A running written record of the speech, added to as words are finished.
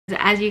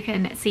As you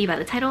can see by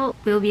the title,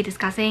 we'll be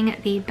discussing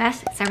the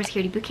best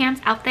cybersecurity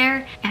bootcamps out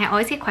there, and I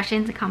always get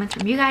questions and comments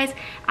from you guys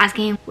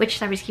asking which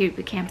cybersecurity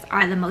bootcamps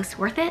are the most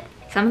worth it.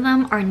 Some of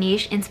them are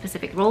niche in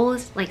specific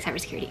roles like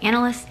cybersecurity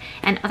analysts,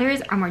 and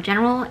others are more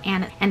general,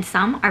 and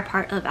some are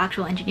part of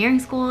actual engineering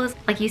schools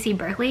like UC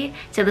Berkeley.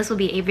 So this will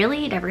be a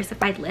really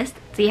diversified list.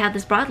 So you have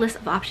this broad list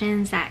of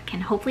options that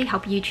can hopefully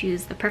help you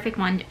choose the perfect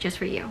one just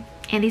for you.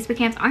 And these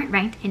bootcamps aren't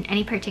ranked in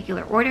any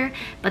particular order,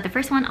 but the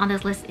first one on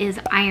this list is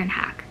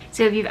IronHack.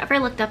 So if you've ever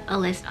looked up a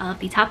list of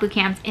the top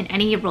bootcamps in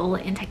any role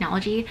in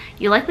technology,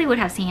 you likely would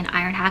have seen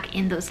IronHack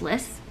in those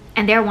lists.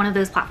 And they're one of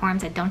those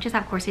platforms that don't just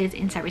have courses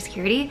in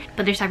cybersecurity,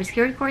 but their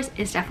cybersecurity course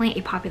is definitely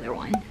a popular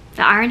one.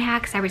 The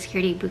IronHack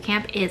Cybersecurity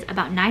Bootcamp is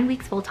about 9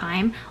 weeks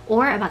full-time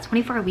or about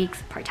 24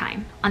 weeks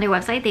part-time. On their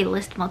website, they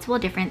list multiple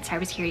different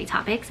cybersecurity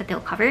topics that they'll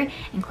cover,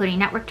 including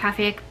network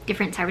traffic,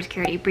 different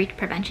cybersecurity breach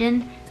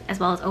prevention, as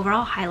well as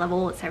overall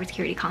high-level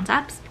cybersecurity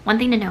concepts. One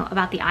thing to note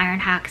about the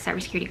IronHack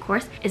cybersecurity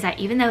course is that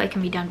even though it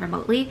can be done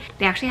remotely,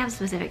 they actually have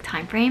specific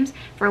timeframes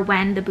for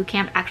when the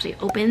bootcamp actually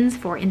opens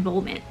for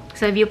enrollment.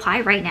 So if you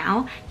apply right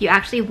now, you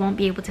actually won't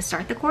be able to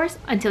start the course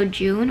until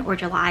June or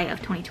July of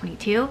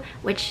 2022,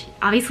 which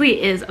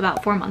obviously is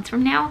about 4 months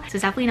from now. So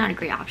it's definitely not a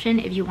great option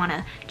if you want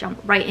to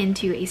jump right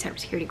into a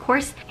cybersecurity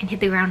course and hit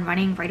the ground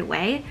running right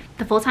away.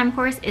 The full-time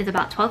course is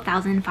about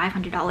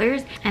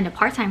 $12,500, and the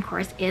part-time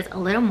course is a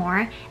little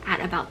more at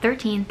about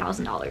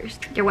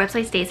 $13,000. Their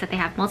website states that they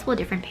have multiple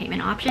different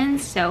payment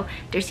options, so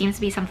there seems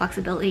to be some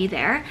flexibility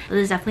there.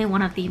 This is definitely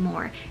one of the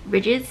more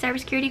rigid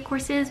cybersecurity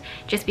courses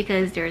just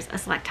because there's a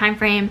select time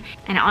frame,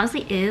 and it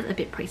honestly is a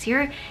bit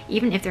pricier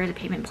even if there's a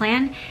payment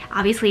plan.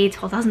 Obviously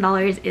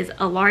 $12,000 is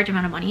a large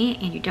amount of money,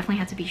 and you definitely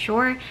have to be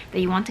sure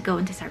that you want to go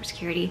into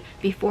cybersecurity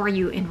before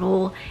you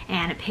enroll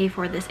and pay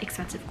for this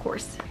expensive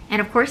course. And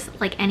of course,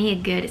 like any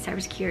good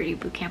cybersecurity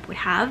bootcamp would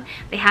have,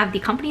 they have the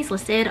companies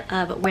listed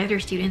of where their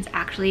students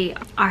actually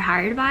are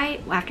hired by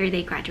after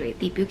they graduate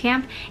the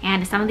bootcamp,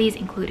 and some of these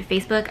include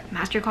Facebook,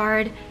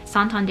 MasterCard,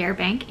 Santander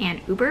Bank,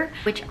 and Uber,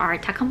 which are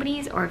tech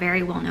companies or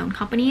very well-known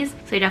companies,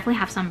 so you definitely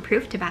have some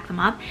proof to back them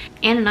up.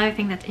 And another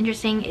thing that's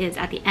interesting is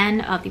at the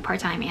end of the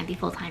part-time and the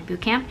full-time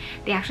bootcamp,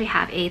 they actually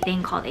have a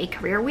thing called a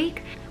career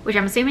week, which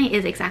I'm assuming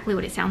is exactly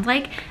what it sounds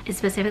like. It's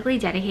specifically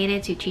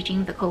dedicated to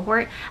teaching the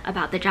cohort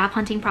about the job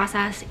hunting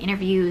process,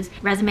 interviews,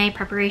 resume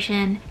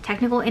preparation,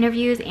 technical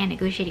interviews, and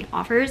negotiating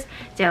offers.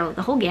 So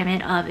the whole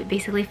gamut of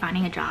basically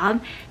finding a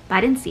job. But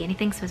I didn't see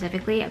anything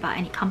specifically about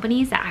any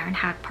companies that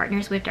IronHack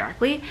partners with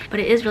directly, but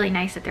it is really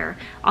nice that they're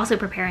also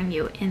preparing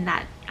you in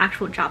that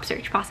actual job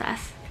search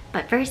process.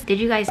 But first, did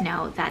you guys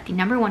know that the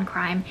 #1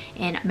 crime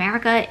in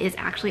America is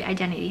actually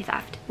identity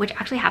theft, which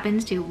actually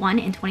happens to 1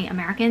 in 20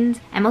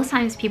 Americans, and most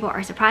times people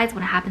are surprised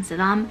when it happens to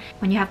them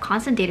when you have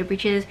constant data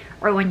breaches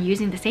or when you're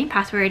using the same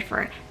password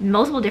for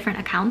multiple different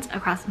accounts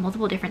across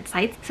multiple different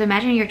sites. So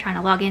imagine you're trying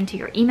to log into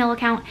your email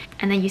account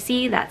and then you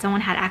see that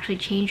someone had actually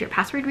changed your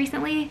password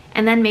recently,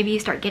 and then maybe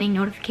you start getting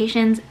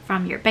notifications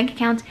from your bank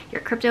account,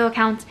 your crypto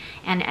accounts,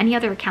 and any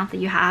other account that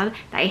you have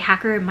that a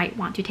hacker might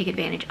want to take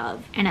advantage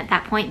of. And at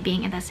that point,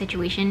 being in that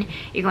situation,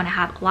 you're going to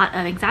have a lot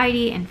of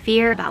anxiety and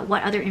fear about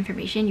what other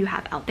information you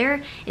have out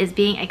there is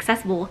being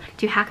accessible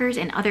to hackers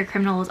and other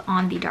criminals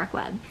on the dark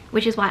web,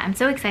 which is why I'm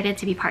so excited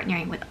to be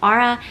partnering with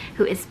Aura,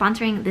 who is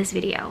sponsoring this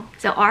video.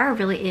 So Aura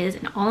really is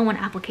an all-in-one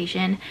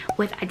application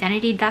with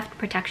identity theft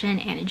protection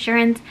and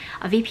insurance,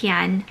 a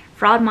VPN,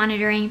 fraud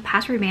monitoring,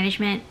 password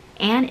management,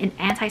 and an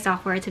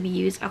anti-software to be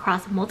used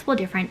across multiple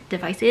different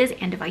devices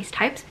and device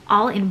types,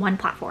 all in one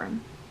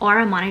platform.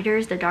 Aura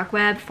monitors the dark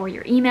web for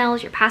your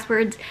emails, your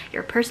passwords,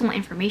 your personal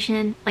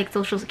information like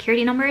social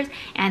security numbers,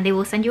 and they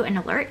will send you an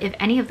alert if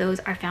any of those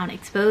are found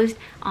exposed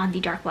on the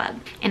dark web.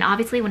 And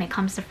obviously when it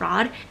comes to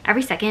fraud,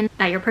 every second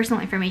that your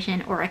personal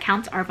information or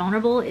accounts are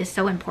vulnerable is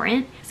so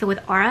important. So with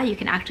Aura, you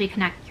can actually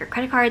connect your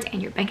credit cards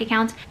and your bank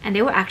accounts, and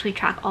they will actually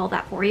track all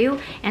that for you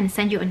and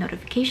send you a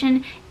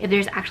notification if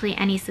there's actually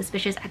any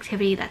suspicious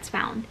activity that's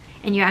found.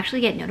 And you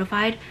actually get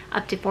notified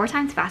up to 4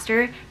 times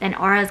faster than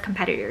Aura's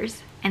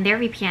competitors. And their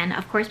VPN,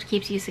 of course,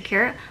 keeps you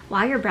secure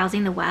while you're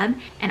browsing the web,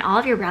 and all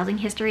of your browsing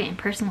history and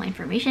personal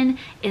information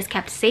is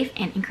kept safe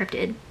and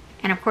encrypted.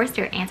 And of course,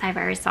 their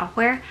antivirus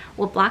software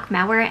will block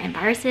malware and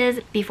viruses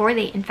before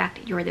they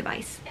infect your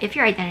device. If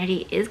your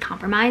identity is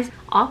compromised,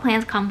 all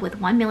plans come with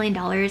 $1 million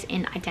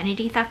in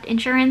identity theft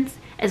insurance,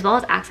 as well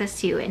as access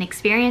to an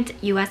experienced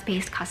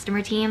US-based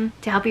customer team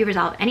to help you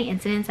resolve any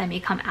incidents that may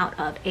come out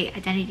of an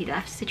identity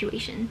theft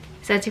situation.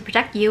 So to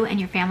protect you and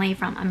your family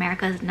from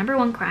America's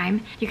 #1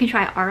 crime, you can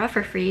try Aura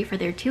for free for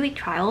their 2-week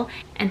trial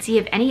and see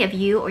if any of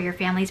you or your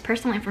family's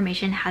personal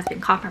information has been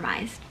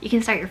compromised. You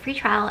can start your free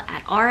trial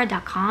at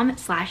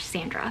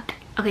aura.com/Sandra.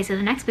 Okay, so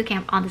the next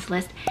bootcamp on this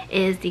list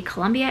is the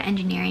Columbia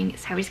Engineering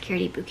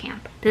Cybersecurity Bootcamp.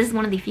 This is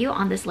one of the few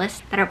on this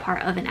list that are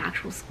part of an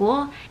actual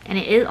school, and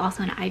it is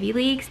also an Ivy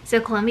League. So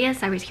Columbia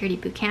Cybersecurity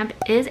Bootcamp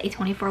is a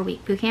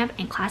 24-week bootcamp,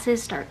 and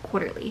classes start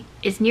quarterly.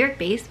 It's New York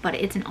based, but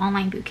it's an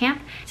online bootcamp,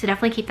 so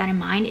definitely keep that in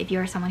mind if you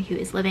are someone who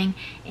is living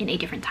in a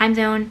different time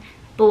zone.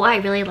 But what I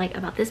really like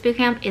about this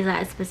bootcamp is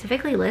that it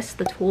specifically lists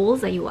the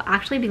tools that you will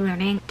actually be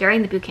learning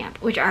during the bootcamp,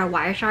 which are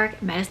Wireshark,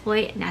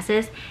 Metasploit,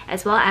 Nessus,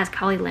 as well as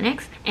Kali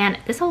Linux. And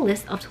this whole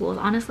list of tools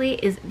honestly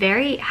is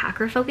very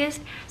hacker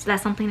focused, so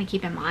that's something to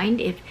keep in mind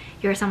if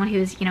you're someone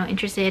who's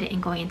interested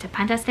in going into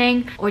pen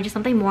testing or just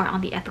something more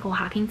on the ethical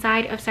hacking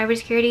side of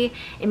cybersecurity.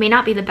 It may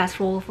not be the best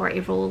role for a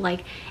role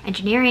like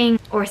engineering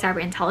or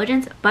cyber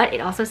intelligence, but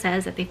it also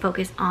says that they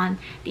focus on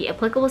the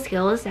applicable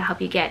skills to help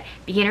you get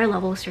beginner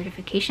level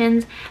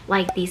certifications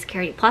like the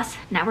Security Plus,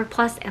 Network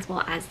Plus, as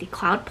well as the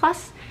Cloud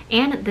Plus,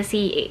 and the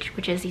CEH,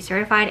 which is the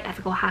Certified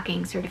Ethical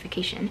Hacking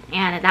Certification.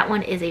 And that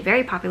one is a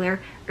very popular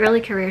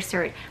early career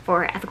cert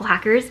for ethical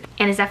hackers,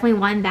 and is definitely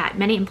one that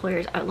many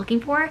employers are looking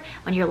for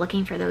when you're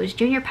looking for those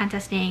junior pen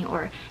testing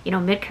or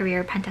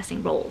mid-career pen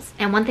testing roles.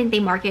 And one thing they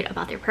market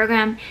about their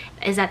program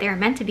is that they're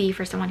meant to be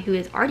for someone who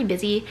is already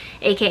busy,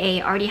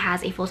 aka already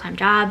has a full-time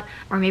job,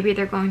 or maybe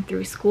they're going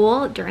through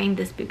school during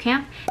this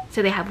bootcamp.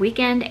 So they have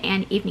weekend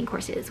and evening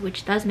courses,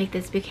 which does make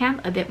this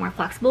bootcamp a bit more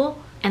flexible.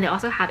 And they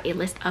also have a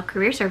list of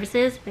career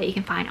services that you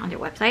can find on their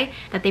website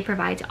that they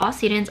provide to all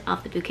students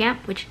of the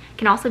bootcamp, which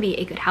can also be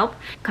a good help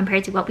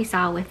compared to what we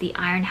saw with the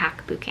Iron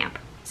Hack bootcamp.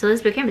 So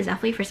this bootcamp is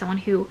definitely for someone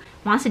who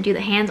wants to do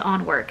the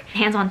hands-on work,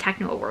 hands-on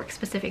technical work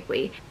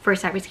specifically for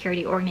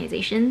cybersecurity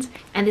organizations.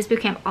 And this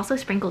bootcamp also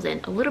sprinkles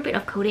in a little bit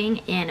of coding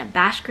in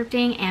Bash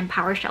scripting and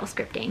PowerShell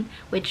scripting,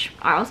 which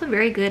are also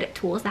very good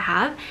tools to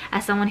have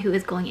as someone who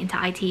is going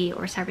into IT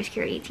or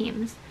cybersecurity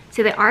teams.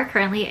 So they are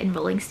currently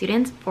enrolling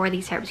students for the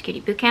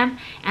Cybersecurity Bootcamp,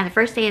 and the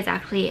first day is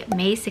actually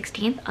May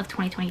 16th of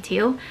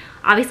 2022.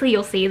 Obviously,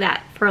 you'll see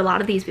that for a lot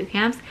of these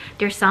bootcamps,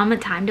 there's some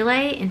time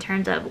delay in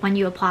terms of when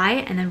you apply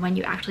and then when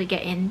you actually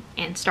get in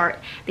and start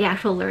the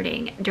actual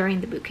learning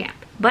during the bootcamp.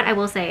 But I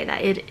will say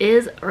that it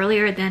is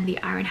earlier than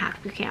the Iron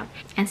Hack Bootcamp,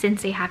 and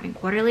since they happen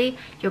quarterly,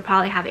 you'll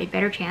probably have a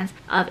better chance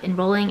of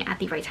enrolling at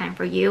the right time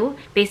for you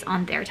based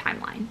on their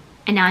timeline.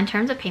 And now in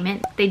terms of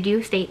payment, they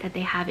do state that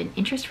they have an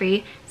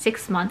interest-free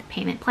 6-month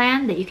payment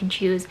plan that you can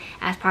choose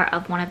as part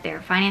of one of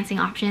their financing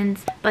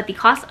options. But the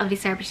cost of the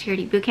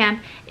Cybersecurity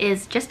Bootcamp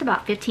is just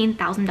about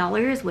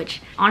 $15,000,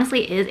 which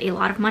honestly is a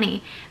lot of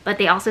money. But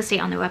they also state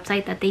on their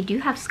website that they do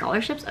have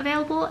scholarships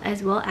available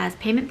as well as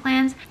payment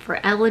plans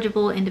for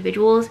eligible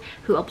individuals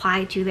who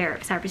apply to their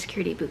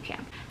Cybersecurity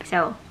Bootcamp.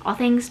 So all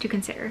things to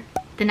consider.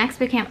 The next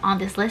bootcamp on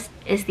this list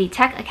is the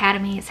Tech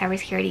Academy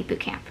Cybersecurity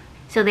Bootcamp.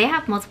 So they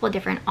have multiple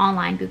different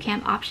online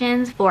bootcamp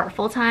options for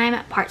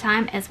full-time,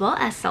 part-time, as well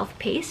as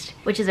self-paced,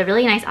 which is a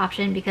really nice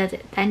option because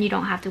then you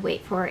don't have to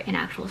wait for an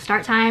actual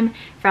start time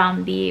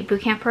from the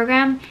bootcamp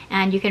program,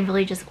 and you can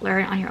really just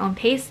learn on your own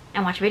pace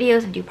and watch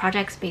videos and do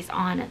projects based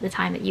on the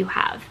time that you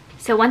have.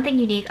 So one thing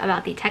unique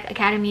about the Tech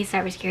Academy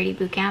Cybersecurity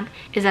Bootcamp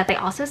is that they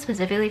also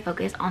specifically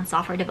focus on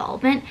software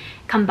development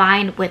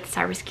combined with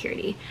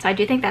cybersecurity. So I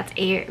do think that's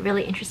a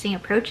really interesting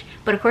approach,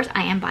 but of course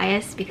I am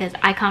biased because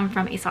I come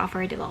from a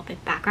software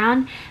development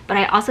background, but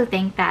I also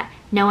think that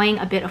knowing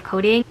a bit of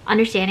coding,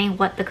 understanding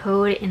what the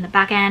code in the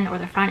back end or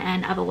the front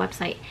end of a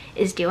website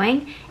is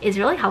doing is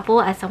really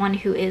helpful as someone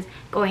who is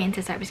going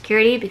into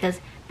cybersecurity,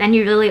 because then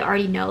you really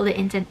already know the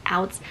ins and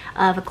outs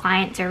of a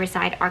client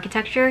server-side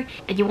architecture,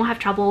 and you won't have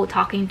trouble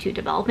talking to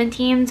development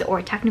teams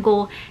or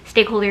technical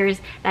stakeholders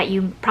that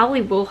you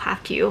probably will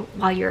have to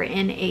while you're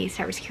in a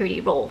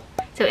cybersecurity role.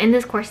 So in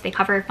this course, they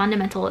cover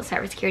fundamental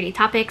cybersecurity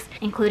topics,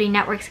 including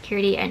network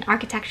security and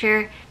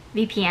architecture,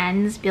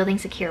 VPNs, building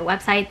secure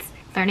websites,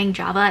 learning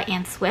Java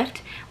and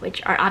Swift,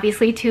 which are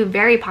obviously two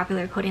very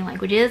popular coding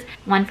languages,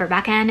 one for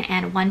backend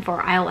and one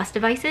for iOS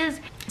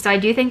devices. So I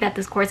do think that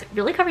this course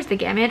really covers the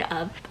gamut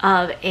of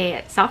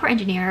a software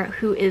engineer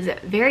who is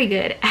very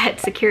good at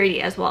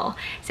security as well.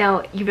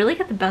 So you really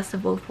get the best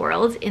of both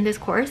worlds in this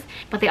course,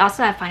 but they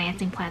also have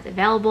financing plans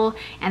available,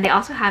 and they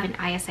also have an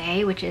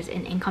ISA, which is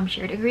an income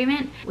shared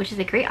agreement, which is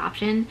a great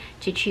option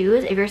to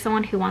choose if you're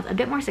someone who wants a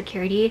bit more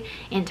security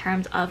in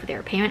terms of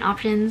their payment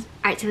options.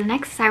 All right, so the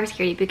next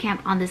cybersecurity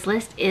bootcamp on this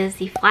list is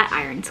the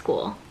Flatiron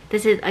School.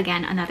 This is,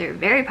 again, another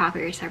very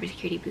popular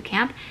cybersecurity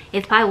bootcamp.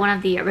 It's probably one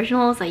of the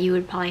originals that you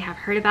would probably have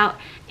heard about,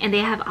 and they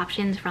have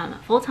options from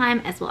full-time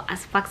as well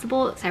as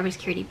flexible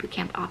cybersecurity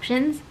bootcamp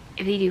options.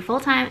 If you do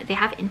full-time, they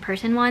have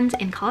in-person ones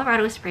in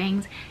Colorado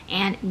Springs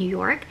and New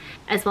York,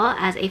 as well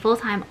as a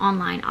full-time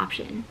online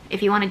option.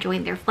 If you want to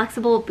join their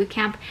flexible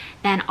bootcamp,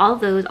 then all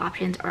of those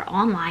options are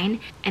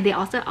online, and they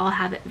also all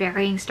have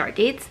varying start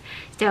dates.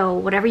 So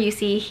whatever you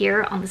see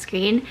here on the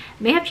screen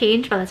may have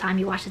changed by the time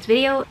you watch this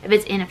video, if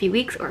it's in a few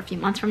weeks or a few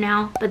months from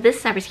now. But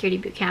this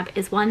cybersecurity bootcamp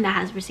is one that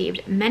has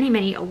received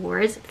many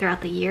awards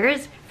throughout the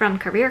years, from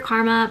Career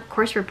Karma,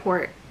 Course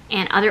Report,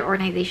 and other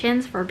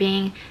organizations for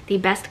being the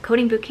best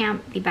coding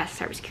bootcamp, the best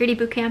cybersecurity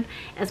bootcamp,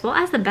 as well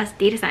as the best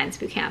data science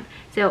bootcamp.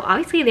 So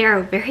obviously they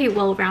are very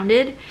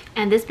well-rounded,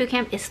 and this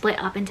bootcamp is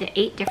split up into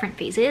 8 different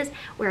phases,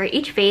 where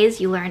each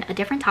phase you learn a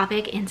different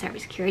topic in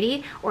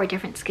cybersecurity or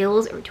different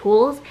skills or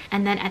tools,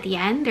 and then at the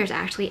end there's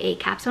actually a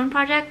capstone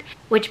project,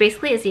 which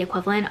basically is the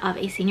equivalent of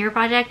a senior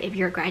project if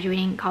you're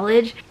graduating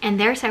college. And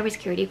their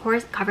cybersecurity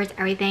course covers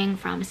everything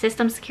from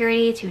system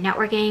security to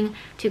networking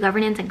to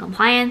governance and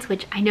compliance,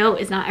 which I know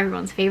is not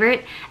everyone's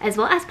favorite, as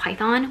well as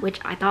Python, which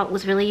I thought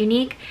was really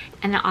unique,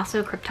 and then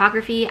also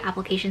cryptography,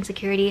 application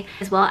security,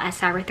 as well as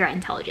cyber threat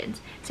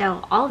intelligence.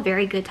 So all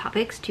very good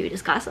topics to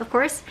discuss, of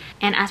course.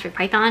 And as for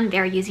Python,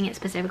 they're using it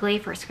specifically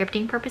for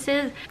scripting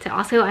purposes. So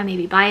also I may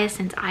be biased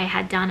since I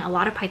had done a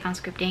lot of Python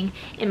scripting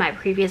in my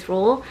previous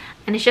role,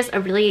 and it's just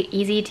a really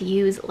easy to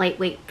use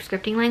lightweight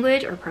scripting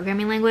language or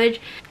programming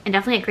language, and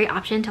definitely a great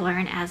option to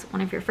learn as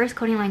one of your first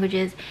coding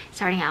languages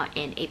starting out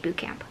in a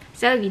bootcamp.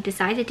 So if you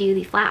decide to do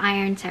the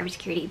Flatiron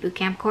Cybersecurity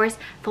Bootcamp course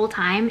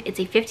full-time, it's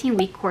a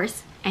 15-week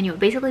course, and you'll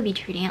basically be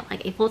treating it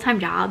like a full-time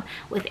job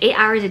with 8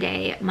 hours a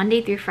day,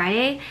 Monday through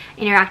Friday,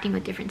 interacting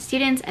with different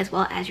students as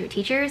well as your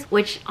teachers,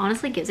 which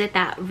honestly gives it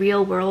that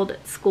real-world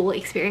school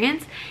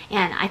experience.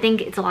 And I think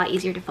it's a lot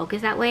easier to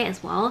focus that way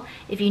as well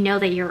if you know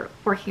that you're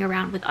working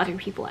around with other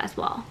people as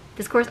well.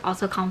 This course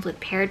also comes with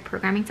paired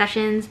programming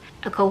sessions,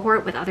 a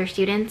cohort with other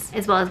students,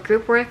 as well as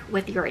group work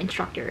with your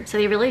instructor. So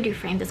they really do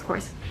frame this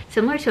course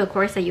similar to a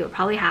course that you would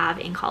probably have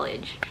in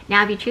college.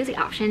 Now, if you choose the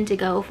option to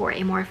go for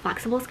a more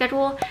flexible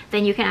schedule,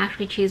 then you can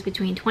actually choose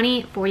between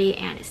 20, 40,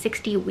 and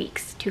 60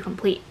 weeks to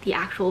complete the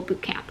actual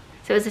bootcamp.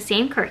 So it's the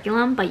same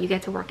curriculum, but you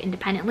get to work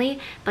independently,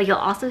 but you'll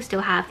also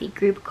still have the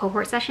group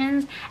cohort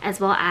sessions as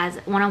well as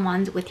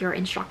one-on-ones with your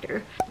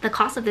instructor. The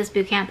cost of this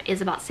bootcamp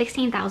is about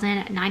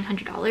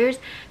 $16,900.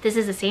 This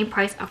is the same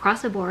price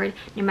across the board,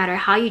 no matter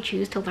how you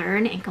choose to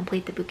learn and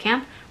complete the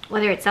bootcamp,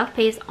 whether it's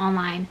self-paced,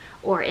 online,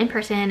 or in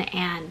person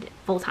and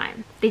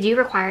full-time. They do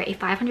require a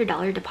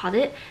 $500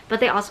 deposit, but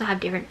they also have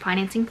different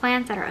financing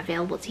plans that are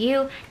available to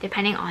you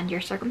depending on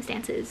your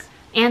circumstances.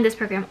 And this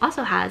program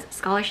also has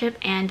scholarship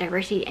and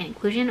diversity and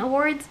inclusion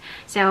awards,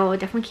 so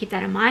definitely keep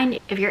that in mind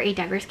if you're a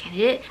diverse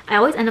candidate. I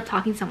always end up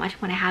talking so much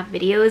when I have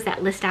videos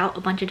that list out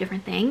a bunch of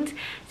different things,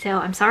 so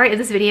I'm sorry if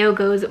this video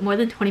goes more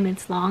than 20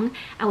 minutes long.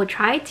 I would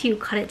try to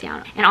cut it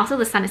down. And also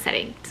the sun is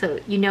setting, so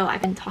you know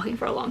I've been talking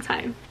for a long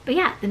time. But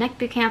yeah, the next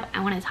bootcamp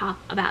I want to talk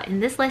about in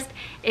this list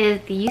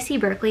is the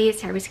UC Berkeley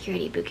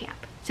Cybersecurity Bootcamp.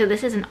 So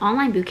this is an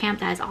online bootcamp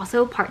that is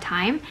also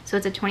part-time, so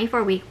it's a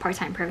 24-week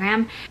part-time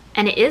program,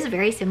 and it is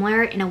very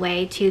similar in a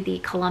way to the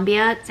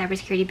Columbia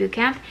Cybersecurity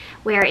Bootcamp,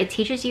 where it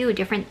teaches you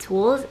different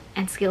tools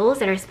and skills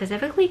that are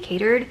specifically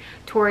catered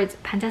towards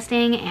pen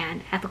testing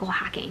and ethical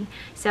hacking.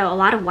 So a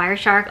lot of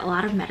Wireshark, a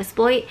lot of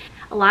Metasploit,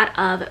 a lot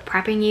of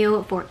prepping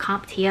you for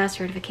CompTIA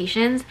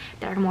certifications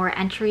that are more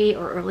entry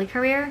or early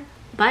career,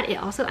 but it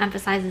also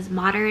emphasizes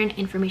modern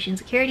information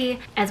security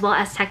as well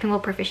as technical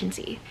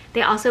proficiency.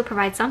 They also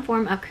provide some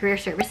form of career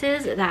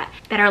services that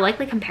are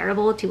likely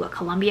comparable to what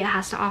Columbia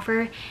has to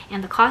offer,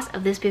 and the cost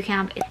of this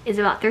bootcamp is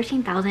about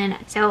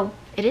 $13,000, so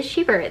it is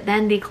cheaper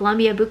than the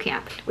Columbia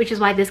bootcamp, which is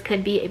why this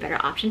could be a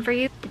better option for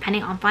you,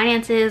 depending on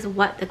finances,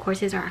 what the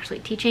courses are actually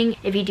teaching,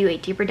 if you do a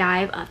deeper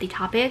dive of the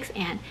topics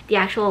and the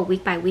actual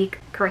week-by-week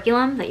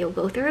curriculum that you'll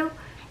go through.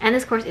 And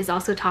this course is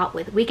also taught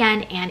with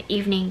weekend and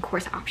evening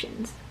course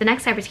options. The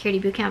next cybersecurity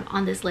bootcamp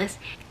on this list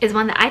is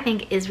one that I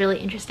think is really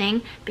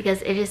interesting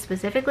because it is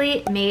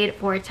specifically made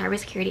for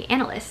cybersecurity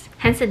analysts,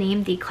 hence the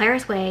name the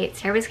Claris Way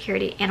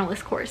Cybersecurity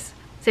Analyst course.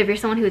 So if you're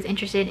someone who is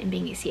interested in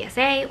being a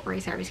CSA or a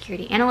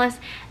cybersecurity analyst,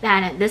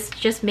 then this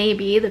just may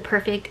be the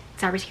perfect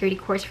cybersecurity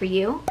course for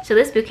you. So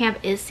this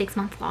bootcamp is 6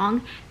 months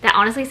long. That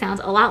honestly sounds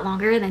a lot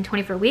longer than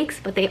 24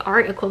 weeks, but they are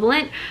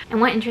equivalent. And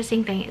one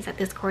interesting thing is that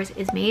this course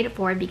is made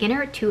for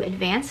beginner to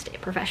advanced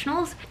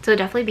professionals. So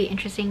it'll definitely be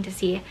interesting to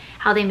see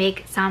how they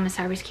make some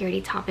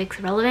cybersecurity topics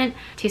relevant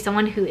to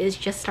someone who is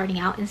just starting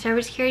out in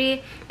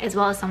cybersecurity, as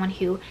well as someone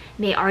who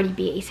may already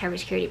be a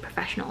cybersecurity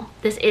professional.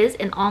 This is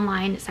an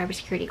online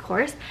cybersecurity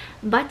course,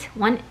 but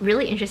one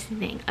really interesting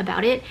thing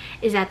about it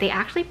is that they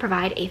actually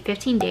provide a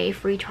 15-day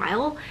free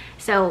trial.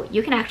 So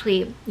you can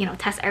actually,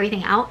 test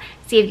everything out,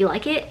 see if you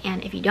like it,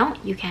 and if you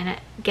don't, you can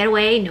get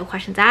away, no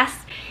questions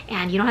asked,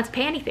 and you don't have to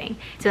pay anything.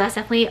 So that's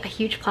definitely a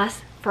huge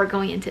plus for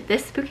going into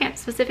this bootcamp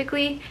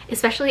specifically,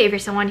 especially if you're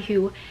someone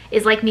who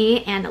is like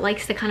me and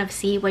likes to kind of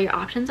see what your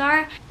options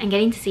are and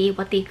getting to see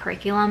what the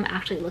curriculum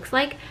actually looks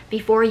like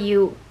before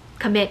you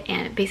commit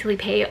and basically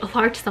pay a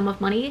large sum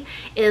of money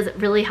is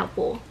really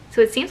helpful. So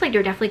it seems like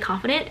they're definitely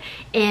confident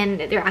in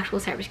their actual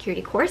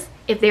cybersecurity course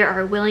if they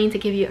are willing to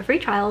give you a free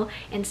trial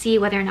and see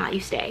whether or not you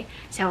stay.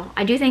 So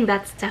I do think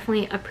that's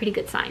definitely a pretty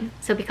good sign.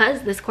 So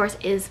because this course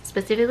is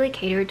specifically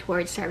catered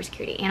towards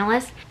cybersecurity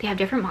analysts, they have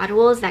different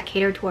modules that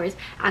cater towards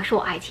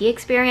actual IT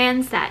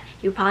experience that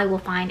you probably will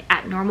find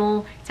at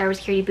normal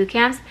cybersecurity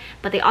bootcamps,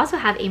 but they also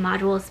have a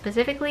module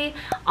specifically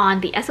on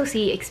the SOC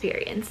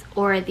experience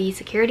or the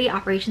Security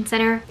Operations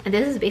Center. And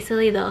this is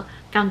basically the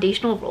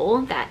foundational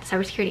role that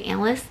cybersecurity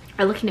analysts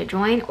are looking to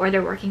join, or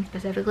they're working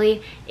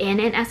specifically in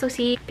an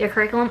SOC, their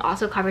curriculum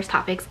also covers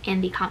topics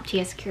in the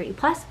CompTIA Security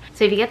Plus.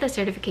 So if you get the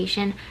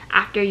certification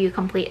after you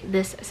complete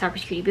this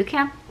cybersecurity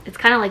bootcamp, it's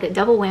kind of like a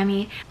double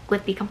whammy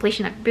with the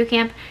completion of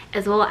bootcamp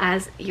as well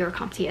as your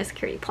CompTIA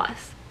Security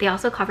Plus. They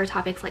also cover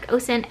topics like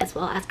OSINT as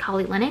well as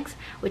Kali Linux,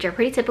 which are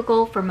pretty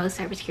typical for most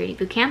cybersecurity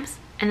bootcamps.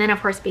 And then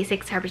of course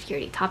basic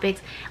cybersecurity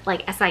topics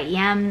like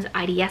SIEMs,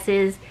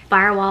 IDSs,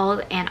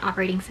 firewalls, and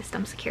operating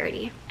system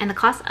security. And the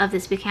cost of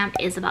this bootcamp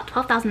is about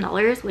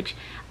 $12,000, which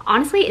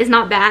honestly is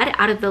not bad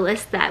out of the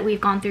list that we've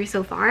gone through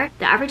so far.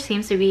 The average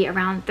seems to be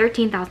around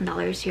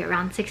 $13,000 to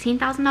around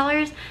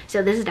 $16,000.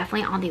 So this is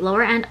definitely on the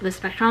lower end of the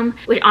spectrum,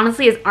 which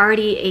honestly is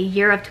already a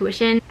year of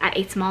tuition at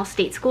a small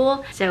state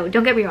school. So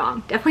don't get me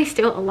wrong, definitely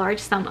still a large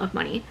sum of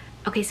money.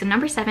 Okay, so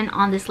number 7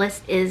 on this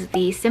list is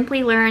the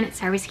Simply Learn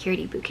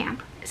Cybersecurity Bootcamp.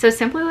 So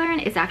Simply Learn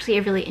is actually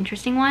a really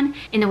interesting one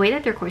in the way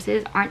that their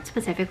courses aren't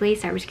specifically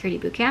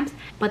cybersecurity bootcamps,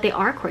 but they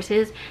are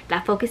courses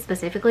that focus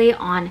specifically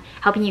on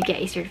helping you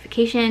get a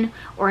certification,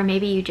 or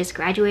maybe you just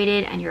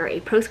graduated and you're a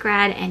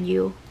postgrad and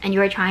you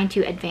are trying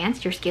to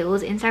advance your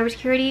skills in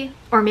cybersecurity,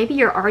 or maybe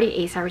you're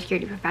already a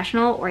cybersecurity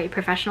professional or a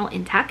professional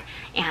in tech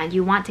and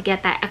you want to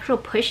get that extra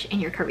push in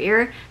your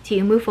career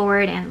to move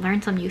forward and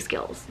learn some new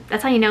skills.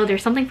 That's how you know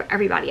there's something for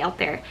everybody out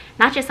there,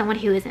 not just someone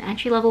who is an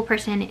entry-level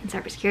person in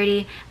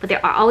cybersecurity, but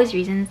there are always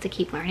reasons to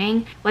keep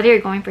learning, whether you're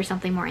going for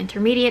something more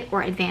intermediate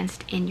or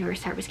advanced in your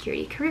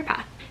cybersecurity career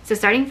path. So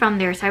starting from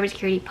their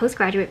cybersecurity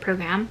postgraduate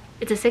program,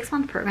 it's a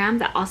 6-month program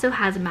that also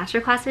has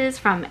master classes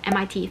from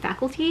MIT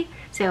faculty.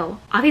 So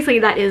obviously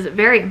that is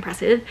very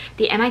impressive.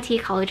 The MIT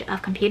College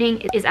of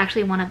Computing is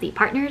actually one of the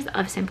partners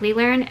of Simply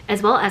Learn,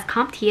 as well as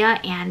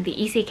CompTIA and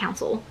the EC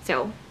Council.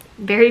 So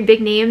very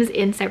big names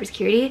in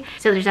cybersecurity,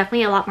 so there's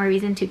definitely a lot more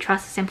reason to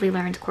trust Simply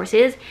Learn's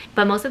courses,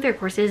 but most of their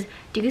courses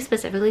do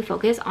specifically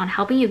focus on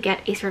helping you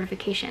get a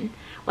certification,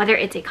 whether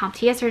it's a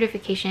CompTIA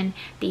certification,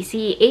 the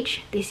CEH,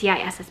 the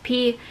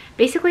CISSP.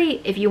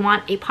 Basically, if you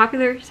want a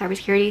popular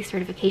cybersecurity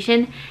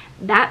certification,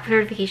 that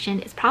certification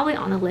is probably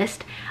on the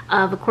list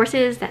of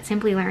courses that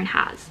Simply Learn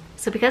has.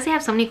 So because they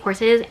have so many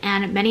courses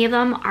and many of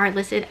them are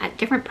listed at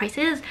different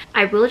prices,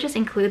 I will just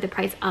include the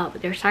price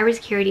of their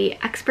cybersecurity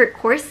expert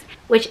course,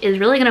 which is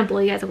really gonna blow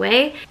you guys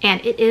away,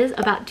 and it is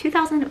about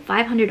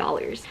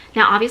 $2,500.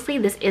 Now obviously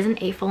this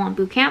isn't a full-on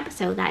bootcamp,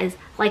 so that is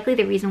likely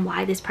the reason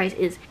why this price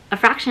is a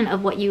fraction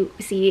of what you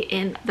see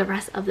in the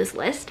rest of this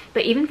list.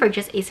 But even for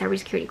just a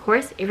cybersecurity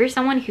course, if you're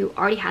someone who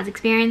already has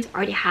experience,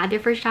 already had their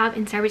first job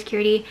in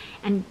cybersecurity,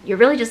 and you're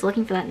really just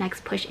looking for that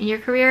next push in your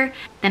career,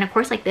 then a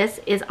course like this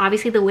is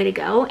obviously the way to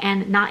go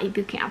and not a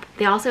bootcamp.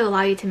 They also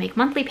allow you to make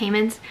monthly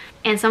payments,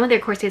 and some of their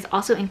courses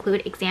also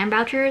include exam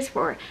vouchers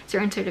for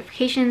certain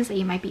certifications that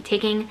you might be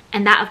taking,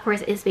 and that of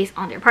course is based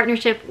on their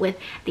partnership with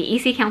the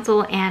EC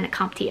Council and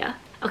CompTIA.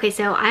 Okay,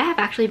 so I have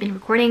actually been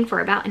recording for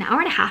about an hour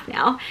and a half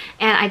now,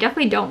 and I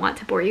definitely don't want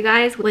to bore you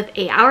guys with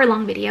an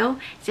hour-long video,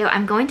 so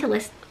I'm going to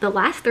list the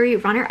last 3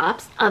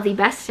 runner-ups of the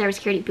best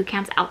cybersecurity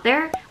bootcamps out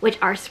there, which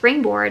are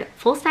Springboard,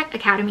 Full Stack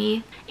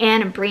Academy,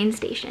 and Brain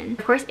Station.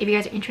 Of course, if you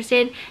guys are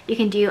interested, you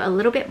can do a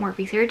little bit more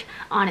research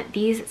on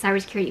these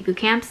cybersecurity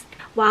bootcamps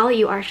while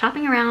you are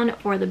shopping around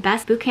for the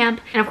best bootcamp.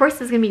 And of course,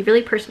 this is going to be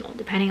really personal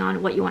depending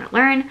on what you want to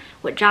learn,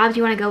 what jobs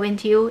you want to go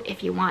into,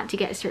 if you want to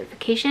get a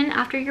certification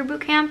after your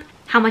bootcamp,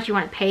 how much you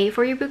want to pay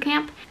for your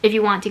bootcamp, if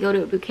you want to go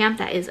to a bootcamp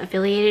that is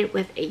affiliated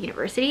with a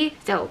university.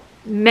 So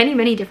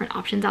many different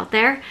options out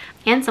there,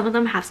 and some of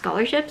them have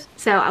scholarships,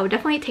 so I would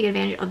definitely take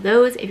advantage of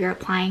those if you're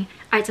applying.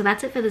 Alright, so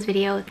that's it for this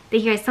video.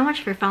 Thank you guys so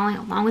much for following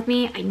along with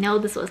me. I know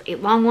this was a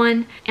long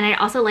one, and I'd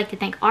also like to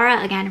thank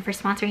Aura again for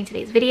sponsoring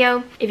today's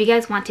video. If you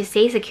guys want to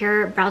stay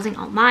secure browsing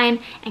online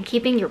and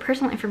keeping your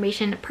personal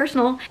information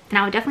personal, then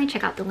I would definitely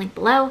check out the link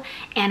below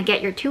and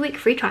get your 2-week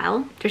free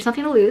trial. There's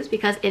nothing to lose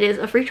because it is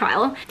a free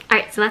trial.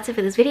 Alright, so that's it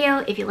for this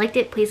video. If you liked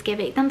it, please give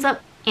it a thumbs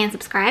up and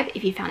subscribe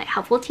if you found it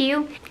helpful to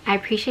you. I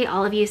appreciate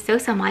all of you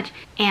so much,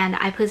 and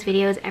I post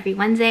videos every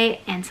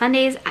Wednesday and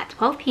Sundays at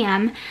 12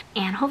 p.m.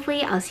 and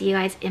hopefully I'll see you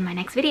guys in my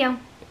next video.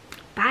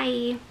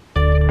 Bye!